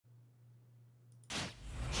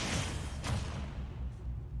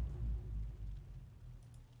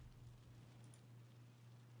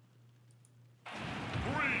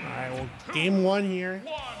So game one here.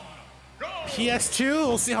 PS2,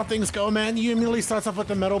 we'll see how things go, man. You immediately starts off with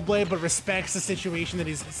the Metal Blade, but respects the situation that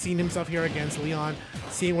he's seen himself here against Leon,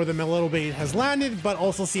 seeing where the Metal Blade has landed, but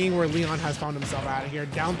also seeing where Leon has found himself out of here.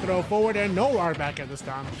 Down throw forward and no R back at this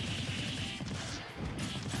time.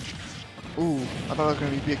 Ooh, I thought it was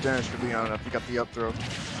going to be big damage for Leon if he got the up throw.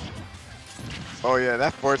 Oh yeah,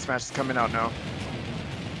 that forward smash is coming out now.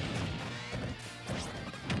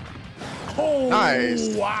 Oh,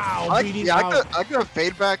 nice. Wow. I could have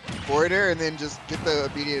fade back forward air and then just get the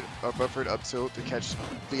immediate buffered up tilt to catch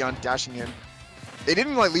Leon dashing in. It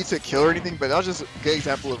didn't like lead to a kill or anything, but that was just a good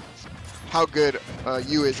example of how good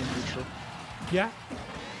Yu is in neutral. Yeah.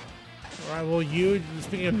 All right, well, Yu,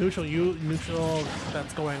 speaking of neutral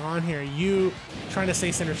that's going on here, Yu trying to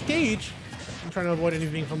stay center stage. I'm trying to avoid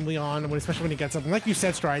anything from Leon, especially when he gets up. And like you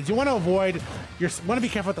said, Strides, you want to avoid, you want to be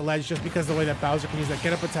careful at the ledge just because the way that Bowser can use that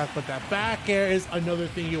get up attack, but that back air is another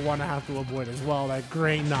thing you want to have to avoid as well. That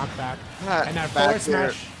great knockback. And that forward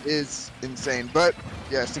smash is insane, but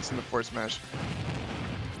yeah, sticks in the forward smash.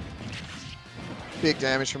 Big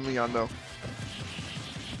damage from Leon though.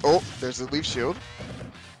 Oh, there's a leaf shield.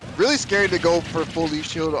 Really scary to go for full leaf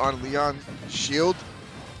shield on Leon's shield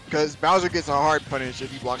because Bowser gets a hard punish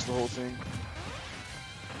if he blocks the whole thing.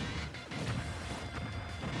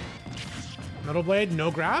 Metal Blade,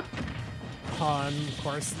 no grab. Of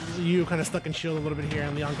course, you kind of stuck in shield a little bit here,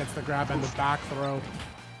 and Leon gets the grab and the back throw.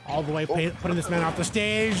 All the way, putting this man off the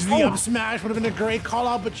stage. The up smash would have been a great call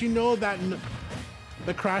out, but you know that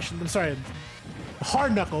the crash, I'm sorry,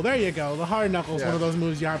 hard knuckle, there you go. The hard knuckle is one of those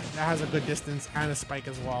moves you have that has a good distance and a spike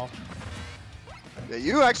as well. Yeah,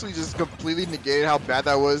 you actually just completely negated how bad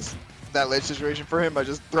that was, that ledge situation for him by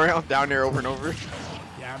just throwing out down air over and over.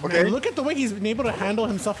 Yeah, man, look at the way he's been able to handle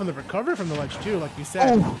himself in the recovery from the ledge too, like you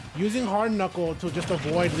said. Using hard knuckle to just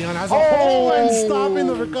avoid Leon as a whole and stopping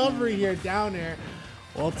the recovery here, down air.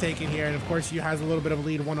 Well taken here, and of course he has a little bit of a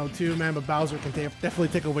lead, 102, man, but Bowser can definitely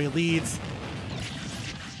take away leads.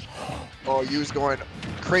 Oh, Yu's going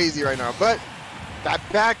crazy right now, but that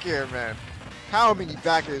back air, man. How many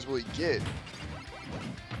back airs will he get?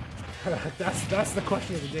 That's the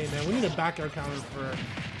question of the day, man. We need a back air counter for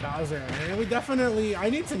Bowser, and we definitely, I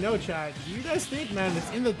need to know, chat, do you guys think, man,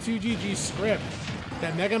 it's in the 2GG script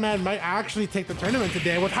that Mega Man might actually take the tournament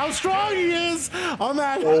today with how strong he is on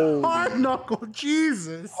that hard knuckle?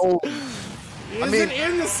 Jesus. Is it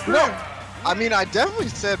in the script? No, I mean, I definitely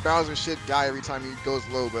said Bowser should die every time he goes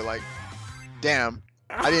low, but like, damn,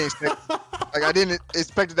 I didn't expect, like, I didn't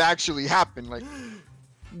expect it to actually happen. Like,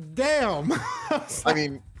 damn. I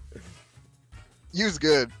mean, Yu's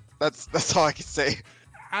good. That's all I can say.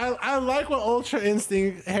 I like what Ultra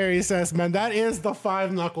Instinct Harry says, man. That is the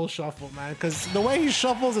 5-knuckle shuffle, man. Because the way he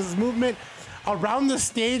shuffles his movement around the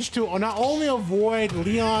stage to not only avoid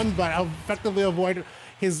Leon, but effectively avoid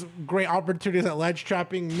his great opportunities at ledge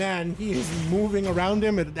trapping, man, he is moving around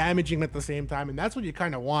him and damaging him at the same time. And that's what you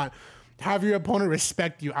kind of want. Have your opponent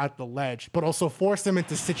respect you at the ledge, but also force them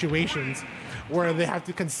into situations where they have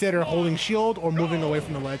to consider holding shield or moving away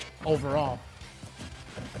from the ledge overall.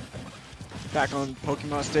 Back on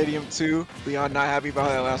Pokemon Stadium 2, Leon not happy about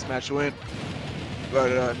how that last match went.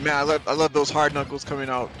 But man, I love those hard knuckles coming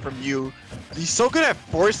out from Yu. He's so good at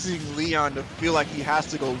forcing Leon to feel like he has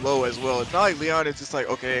to go low as well. It's not like Leon is just like,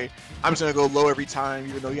 okay, I'm just gonna go low every time,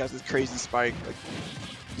 even though he has this crazy spike. Like,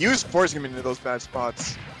 Yu's forcing him into those bad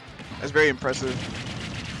spots. That's very impressive.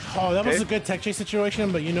 Oh, that was a good tech chase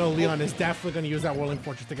situation, but you know Leon is definitely going to use that Whirling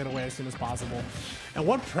Fortress to get away as soon as possible. And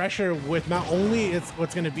what pressure with not only it's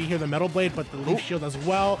what's going to be here, the Metal Blade, but the Leaf Shield as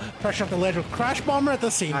well. Pressure off the ledge with Crash Bomber at the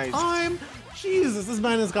same time. Jesus, this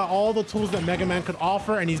man has got all the tools that Mega Man could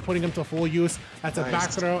offer, and he's putting them to full use. That's a back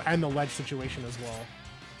throw and the ledge situation as well.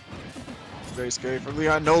 Very scary for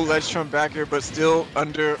Leon. No ledge from back here, but still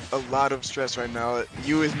under a lot of stress right now.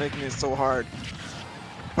 Yu is making it so hard.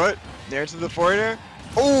 But there to the forward air.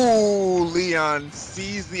 Oh, Leon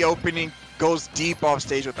sees the opening, goes deep off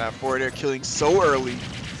stage with that forward air, killing so early.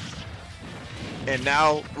 And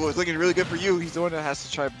now, well, it's looking really good for Yu. He's the one that has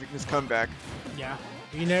to try to make this comeback. Yeah,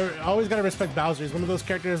 you always gotta respect Bowser. He's one of those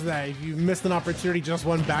characters that if you missed an opportunity, just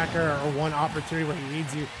one backer or one opportunity where he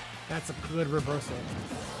reads you, that's a good reversal.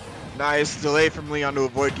 Nice delay from Leon to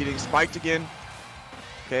avoid getting spiked again.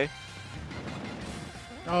 Okay.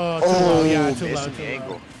 Oh, too low. Yeah, too low. Too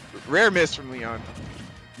angle. low. Rare miss from Leon.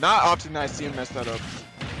 Not often I see him mess that up.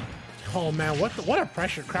 Oh man, what a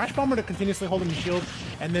pressure. Crash Bomber to continuously hold him in shield,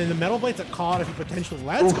 and then the Metal Blade's a call if he potentially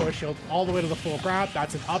lets go of shield all the way to the full grab.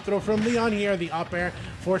 That's an up throw from Leon here, the up air,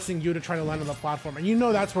 forcing you to try to land on the platform. And you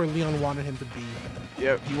know that's where Leon wanted him to be.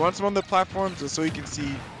 Yeah, he wants him on the platform so he can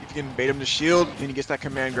see if if you can bait him to shield, then he gets that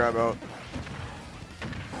command grab out.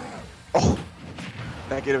 Oh,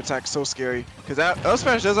 that get attack so scary. Because that up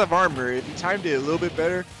smash does have armor. If he timed it a little bit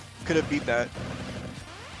better, could have beat that.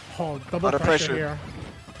 Oh, double pressure here.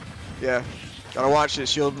 Yeah, gotta watch it.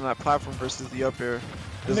 Shield on that platform versus the up air.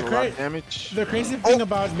 Does a lot of damage. The crazy thing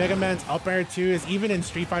about Mega Man's up air too is even in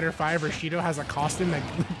Street Fighter V, Rashido has a costume that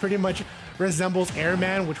pretty much resembles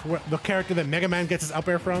Airman, which the character that Mega Man gets his up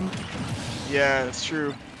air from. Yeah, it's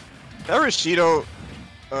true. That Rashido,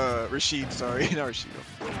 Rashid, sorry, not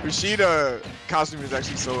Rashido. Rashid costume is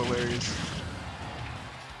actually so hilarious.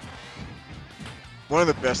 One of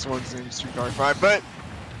the best ones in Street Fighter V, but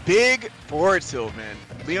big forward tilt, man.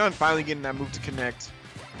 Leon finally getting that move to connect.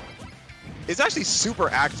 It's actually super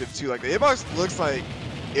active too. Like the hitbox looks like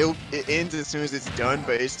it ends as soon as it's done,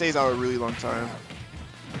 but it stays out a really long time.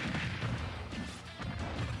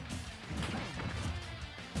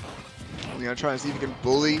 Leon trying to see if he can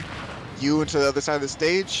bully you into the other side of the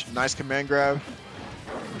stage. Nice command grab.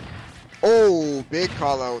 Oh, big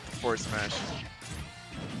call out with the forward smash.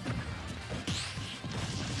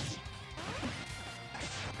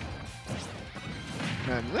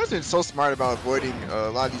 Man, Leon's been so smart about avoiding a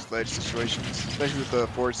lot of these ledge situations, especially with the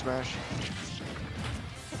forward smash.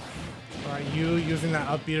 Alright, you using that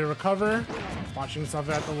up B to recover, watching himself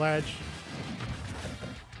at the ledge.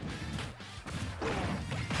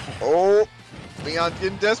 Oh, Leon's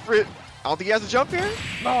getting desperate. I don't think he has a jump here.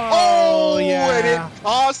 Oh yeah. And it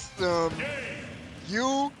cost him.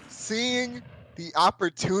 You seeing the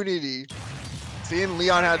opportunity, seeing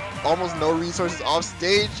Leon had almost no resources off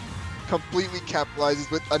stage, completely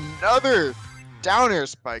capitalizes with another down air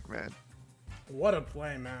spike, man. What a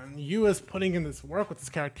play, man. You is putting in this work with this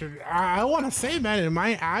character. I want to say, man, it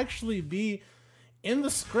might actually be in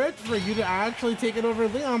the script for you to actually take it over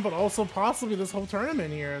Leon, but also possibly this whole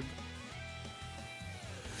tournament here.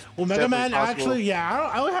 Well, Mega Man actually,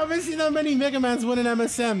 yeah, I haven't seen that many Mega Mans win an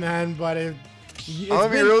MSM, man, but I'm gonna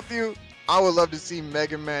be real with you. I would love to see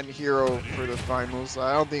Mega Man Hero for the finals.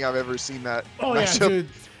 I don't think I've ever seen that. Oh matchup.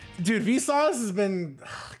 Yeah, dude, Vsauce has been,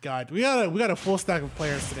 God, we got a full stack of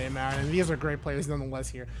players today, man, and these are great players nonetheless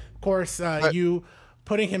here. Of course, you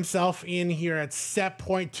putting himself in here at set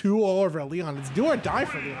point 2 all over Leon. It's do or die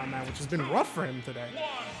for Leon, man, which has been rough for him today.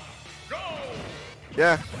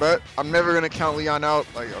 Yeah, but I'm never gonna count Leon out.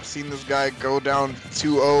 Like, I've seen this guy go down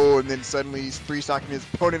 2-0 and then suddenly he's 3-stocking his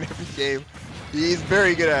opponent every game. He's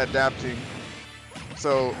very good at adapting.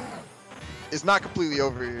 So it's not completely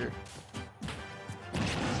over here.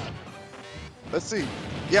 Let's see.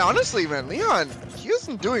 Yeah, honestly, man, Leon, he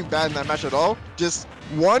wasn't doing bad in that match at all. Just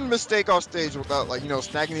one mistake off stage without, like, you know,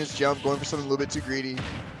 snagging his jump, going for something a little bit too greedy,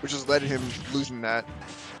 which has led him losing that.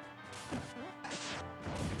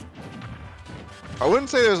 I wouldn't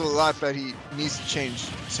say there's a lot that he needs to change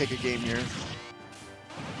to take a game here.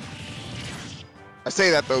 I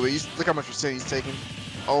say that though, but look how much percent he's taking.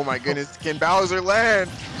 Oh my goodness, can Bowser land?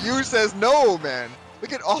 You says no, man.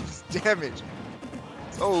 Look at all this damage.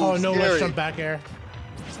 Oh, no, let's jump back air.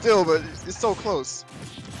 Still, but it's so close.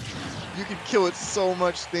 You can kill it so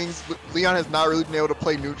much things. Leon has not really been able to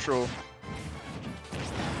play neutral.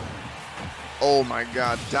 Oh my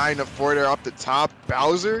god, dying to forward air up the top.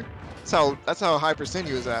 Bowser? That's how high percent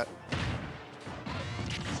he was at.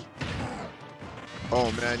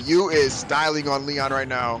 Oh man, you is styling on Leon right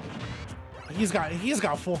now. He's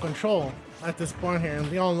got full control at this point here,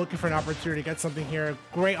 and Leon looking for an opportunity to get something here.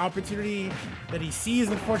 Great opportunity that he sees.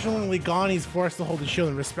 Unfortunately gone. He's forced to hold his shield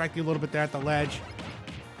and respect you a little bit there at the ledge.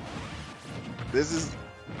 This is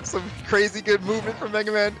some crazy good movement from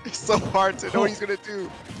Mega Man. It's so hard to know what he's gonna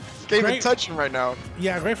do. Can't even touch him right now.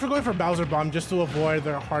 Yeah, great for going for Bowser Bomb just to avoid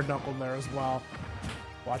their hard knuckle there as well.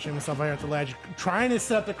 Watching himself right at the ledge, trying to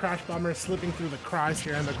set up the Crash Bomber, slipping through the cracks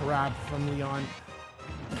here and the grab from Leon.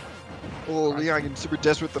 Oh, Leon getting super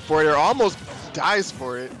desperate with the forward air, almost dies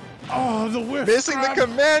for it. Oh, the whiff. Missing the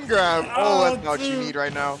command grab. Oh, that's not what you need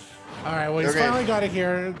right now. All right, well, he's finally got it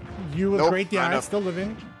here. You with great DI, still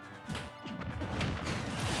living.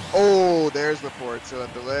 Oh, there's the forward tilt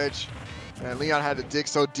at the ledge. And Leon had to dig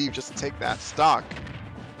so deep just to take that stock.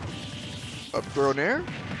 Up throw air.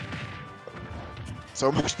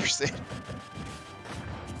 So much percent.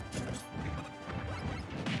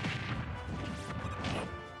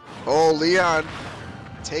 Oh, Leon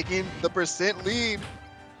taking the percent lead.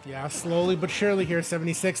 Yeah, slowly but surely here,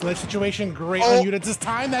 76. Ledge situation, great on you to just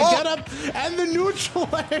time that get up and the neutral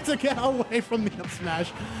air to get away from the up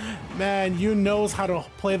smash. Man, you knows how to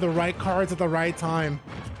play the right cards at the right time.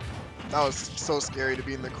 That was so scary to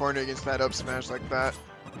be in the corner against that up smash like that.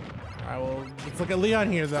 All right, well, let's look at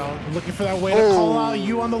Leon here, though. Looking for that way to call out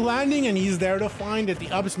you on the landing, and he's there to find it. The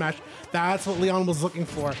up smash. That's what Leon was looking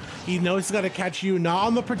for. He knows he's got to catch you, not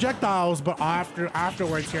on the projectiles, but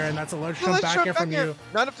afterwards here, and that's a large jump back here from you.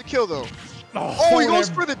 Not enough to kill, though. Oh, he goes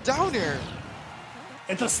for the down air.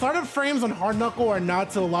 And the startup frames on Hard Knuckle are not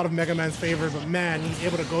to a lot of Mega Man's favor, but man, he's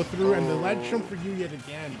able to go through, and the ledge jump for you yet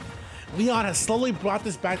again. Leon has slowly brought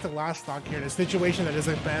this back to last stock here in a situation that is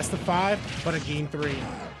a best of 5, but a game 3.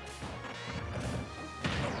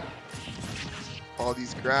 All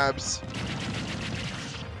these grabs.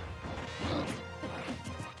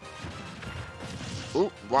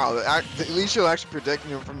 Oh, wow. The Elite Shield actually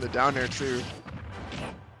protecting him from the down air, too.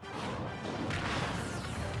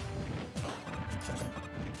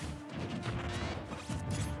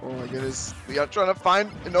 Oh my goodness. Leon trying to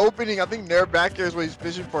find an opening. I think Nair back air is what he's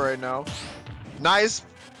fishing for right now. Nice.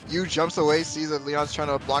 Yu jumps away, sees that Leon's trying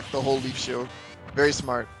to block the whole leaf shield. Very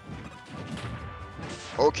smart.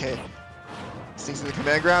 Okay. Sneaks in the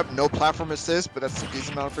command grab. No platform assist, but that's a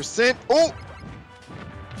decent amount of percent. Oh!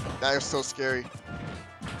 That is so scary.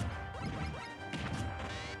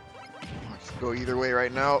 Go either way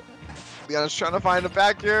right now. Leon's trying to find a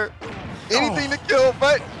back air. Anything to kill,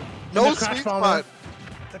 but no sweet spot.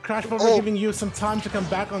 The crash bomber giving you some time to come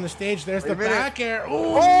back on the stage. There's the back air.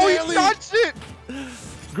 Oh, he dodged it!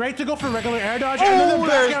 Great to go for regular air dodge, and then the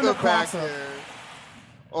back air on the cross-up.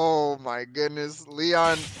 Oh my goodness.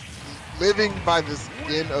 Leon living by the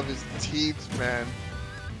skin of his teeth, man.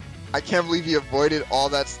 I can't believe he avoided all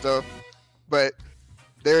that stuff. But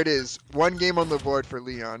there it is. 1 game on the board for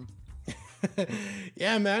Leon.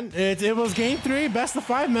 Yeah, man. It was game 3, best of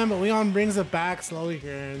 5, man, but Leon brings it back slowly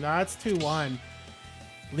here, and that's 2-1.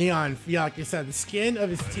 Leon, yeah, like you said, the skin of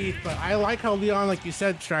his teeth, but I like how Leon, like you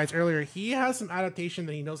said, Strides, earlier, he has some adaptation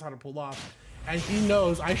that he knows how to pull off. And he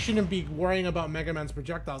knows I shouldn't be worrying about Mega Man's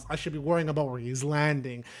projectiles. I should be worrying about where he's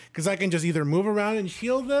landing. Because I can just either move around and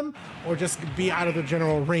shield them, or just be out of the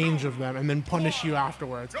general range of them and then punish you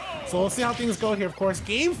afterwards. So we'll see how things go here, of course.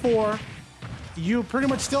 Game 4, you pretty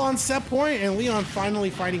much still on set point, and Leon finally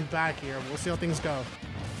fighting back here. We'll see how things go.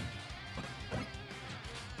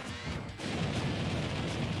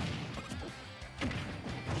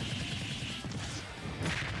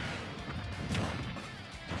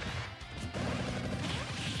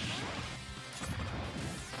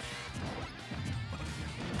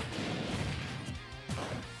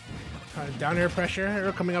 Down air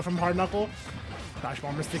pressure coming up from Hard Knuckle. Crash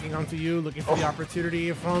Bomber sticking onto you, looking for the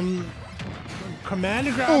opportunity from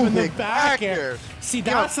command grab in the back air. See,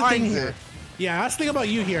 that's the thing here. Yeah, that's the thing about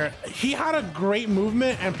you here. He had a great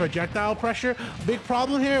movement and projectile pressure. Big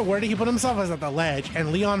problem here, where did he put himself? Is at the ledge.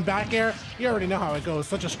 And Leon back air, you already know how it goes.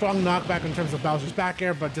 Such a strong knockback in terms of Bowser's back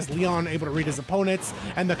air, but just Leon able to read his opponents.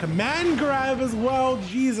 And the command grab as well.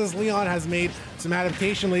 Jesus, Leon has made some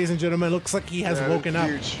adaptation, ladies and gentlemen. Looks like he has woken up.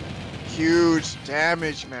 Huge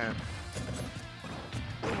damage, man.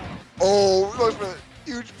 Oh, goes for the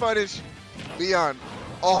huge punish. Leon.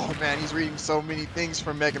 Oh, man, he's reading so many things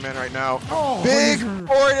from Mega Man right now. Oh, big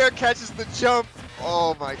forward air catches the jump.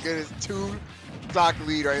 Oh, my goodness. 2 stock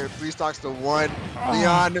lead right here. 3 stocks to 1. Oh.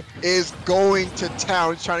 Leon is going to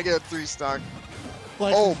town. He's trying to get a 3 stock.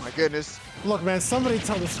 Like, oh, my goodness. Look, man, somebody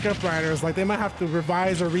tell the script writers, like, they might have to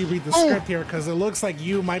revise or reread the script here, because it looks like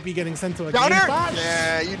you might be getting sent to a game 5.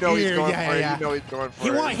 Yeah, you know he's going for it. You know he's going for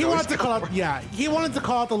it. He wanted to call out, he wanted to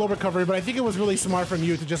call out the low recovery, but I think it was really smart from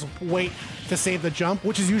you to just wait to save the jump,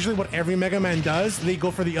 which is usually what every Mega Man does. They go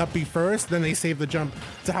for the up B first, then they save the jump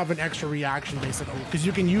to have an extra reaction, basically, because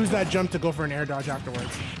you can use that jump to go for an air dodge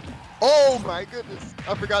afterwards. Oh, my goodness.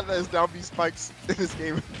 I forgot that there's down B spikes in this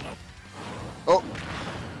game. Oh.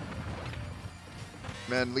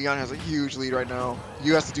 Man, Leon has a huge lead right now.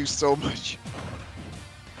 You have to do so much.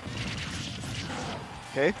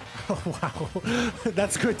 Okay. Oh, wow.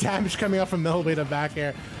 That's good damage coming up from middle way to back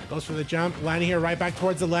air. Goes for the jump, landing here right back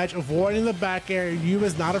towards the ledge, avoiding the back air. Yu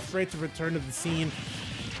is not afraid to return to the scene.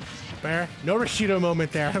 Bear, no Rashido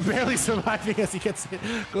moment there. Barely surviving as he gets it.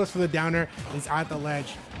 Goes for the downer. He's at the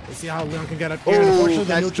ledge. We'll see how Leon can get up here. Unfortunately,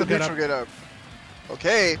 the neutral get up.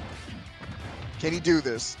 Okay. Can he do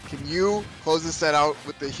this? Can you close this set out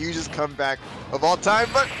with the hugest comeback of all time?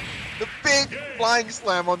 But the big flying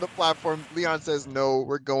slam on the platform. Leon says no.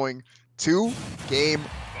 We're going to game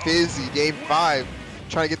fizzy. Game 5.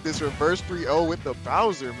 Trying to get this reverse 3-0 with the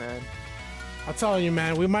Bowser, man. I'll tell you,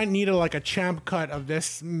 man, we might need a champ cut of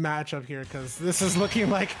this matchup here, because this is looking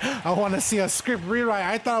like I want to see a script rewrite.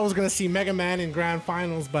 I thought I was going to see Mega Man in Grand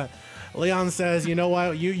Finals, but Leon says, you know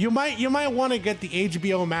what? You might want to get the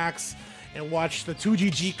HBO Max and watch the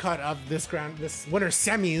 2GG cut of this winner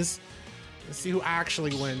semis, Let's see who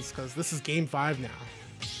actually wins, because this is game 5 now.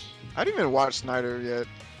 I didn't even watch Snyder yet.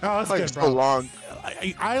 Oh, that's Like good, so bro. long.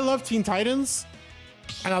 I love Teen Titans,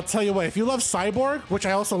 and I'll tell you what, if you love Cyborg, which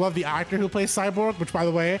I also love the actor who plays Cyborg, which by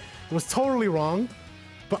the way, was totally wrong,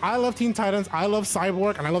 but I love Teen Titans, I love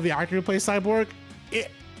Cyborg, and I love the actor who plays Cyborg.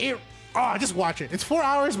 Just watch it. It's 4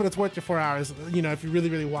 hours, but it's worth your 4 hours, you know, if you really,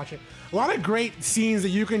 really watch it. A lot of great scenes that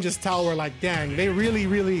you can just tell were like, dang, they really,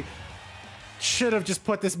 really should have just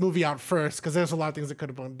put this movie out first, because there's a lot of things that could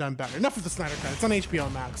have been done better. Enough of the Snyder Cut. It's on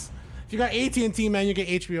HBO Max. If you got AT&T, man, you get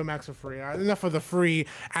HBO Max for free. Enough of the free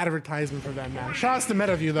advertisement for them, man. Shout out to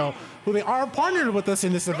MetaView, though, who they are partnered with us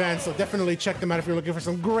in this event, so definitely check them out if you're looking for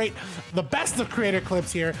some great, the best of creator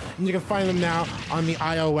clips here, and you can find them now on the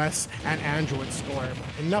iOS and Android store.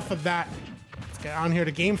 But enough of that. Let's get on here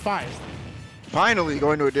to Game 5. Finally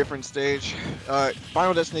going to a different stage.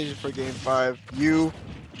 Final destination for game 5. You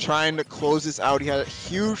trying to close this out. He had a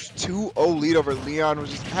huge 2-0 lead over Leon, which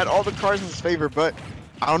just had all the cards in his favor, but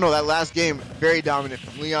I don't know, that last game, very dominant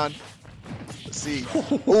from Leon. Let's see.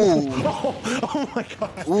 Ooh. Oh my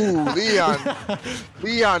god. Ooh, Leon.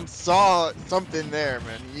 Leon saw something there,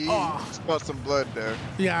 man. He smelled some blood there.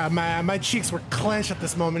 Yeah, my cheeks were clenched at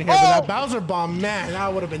this moment here. But that Bowser bomb, man,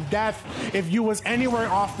 that would have been death if you was anywhere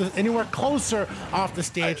closer off the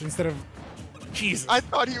stage instead of Jesus. I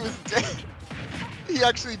thought he was dead. He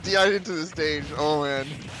actually DI'd into the stage. Oh man.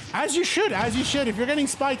 As you should. If you're getting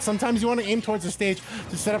spiked, sometimes you want to aim towards the stage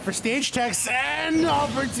to set up for stage checks and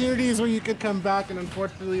opportunities where you could come back. And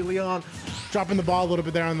unfortunately, Leon dropping the ball a little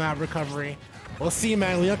bit there on that recovery. We'll see,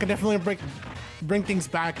 man. Leon can definitely bring things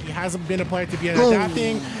back. He hasn't been a player to be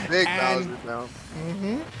adapting. Big Bowser down.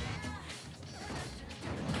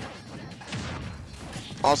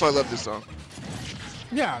 Also, I love this song.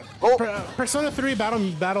 Yeah. Persona 3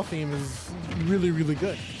 battle theme is really, really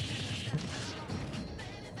good.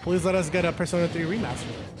 Please let us get a Persona 3 remaster,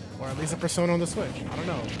 or at least a Persona on the Switch. I don't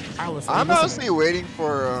know. Alice, I'm honestly waiting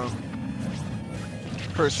for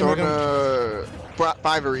Persona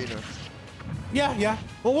 5 Arena. Yeah.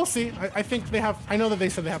 Well, we'll see. I think they have. I know that they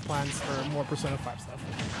said they have plans for more Persona 5 stuff.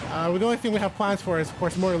 The only thing we have plans for is, of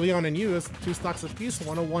course, more Leon and you. Is 2 stocks apiece.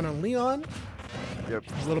 101 on Leon. Yep.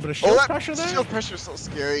 There's a little bit of shield pressure there. Shield pressure is so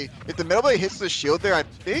scary. If the Metal Blade hits the shield there, I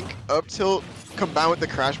think up tilt combined with the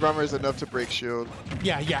Crash Bomber is enough to break shield.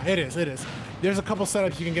 Yeah, it is. There's a couple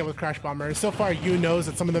setups you can get with Crash Bomber. So far, you knows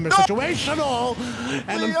that some of them are situational.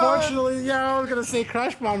 And unfortunately, I was going to say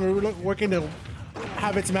Crash Bomber working to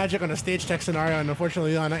have its magic on a stage tech scenario, and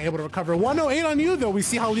unfortunately, Leon not able to recover. 108 on you, though. We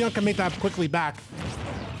see how Leon can make that quickly back.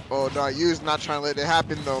 Oh, no, Yu's not trying to let it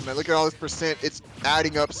happen, though, man. Look at all this percent. It's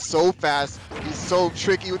adding up so fast. He's so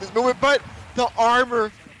tricky with his movement, but the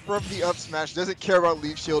armor from the up smash doesn't care about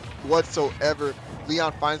leaf shield whatsoever.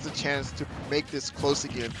 Leon finds the chance to make this close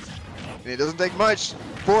again. And it doesn't take much.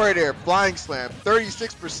 Forward air, flying slam,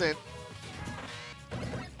 36%. I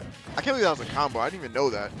can't believe that was a combo. I didn't even know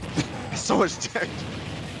that. So much damage.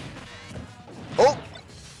 Oh!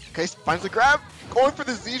 Okay, finds the grab. Going for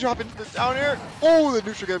the Z drop into the down air. Oh, the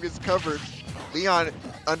neutral grab gets covered. Leon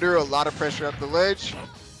under a lot of pressure at the ledge.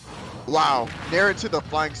 Wow, nair into the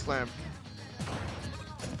flying slam.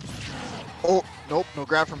 Oh, nope, no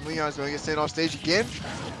grab from Leon. He's going to get sent off stage again.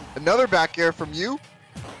 Another back air from you.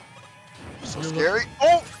 So scary.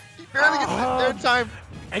 Oh, he barely gets it there in time.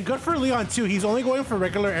 And good for Leon, too. He's only going for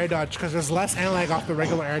regular air dodge because there's less analog off the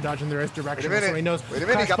regular air dodge than there is direction. So he knows. Wait a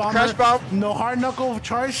minute, he got the crash bomb. No hard knuckle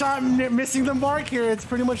charge shot, missing the mark here. It's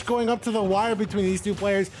pretty much going up to the wire between these two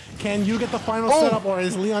players. Can you get the final setup, or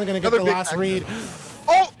is Leon going to get the last read?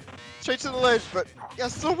 Oh, straight to the ledge, but he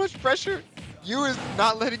has so much pressure. Yu is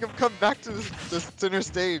not letting him come back to the center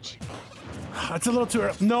stage. It's a little too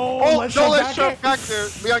early. No, let's shove back there.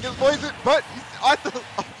 Leon gets poisoned, but he's on the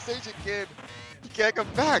off stage again. He can't come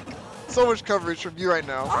back. So much coverage from you right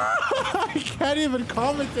now. I can't even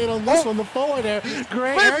commentate on this one. The forward air.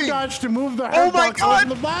 Great air dodge to move the head box God. on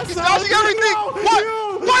the blast. He's dodging everything. No,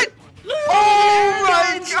 what? Oh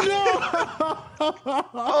my God.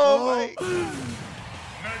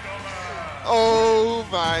 Oh Oh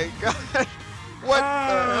my God. What the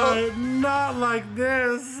hell? Not like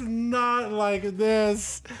this. Not like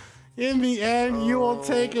this. In the end, you will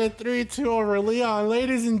take a 3-2 over Leon.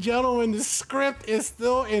 Ladies and gentlemen, the script is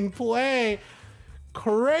still in play.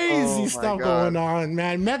 Crazy stuff going on,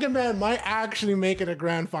 man. Mega Man might actually make it a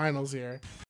grand finals here.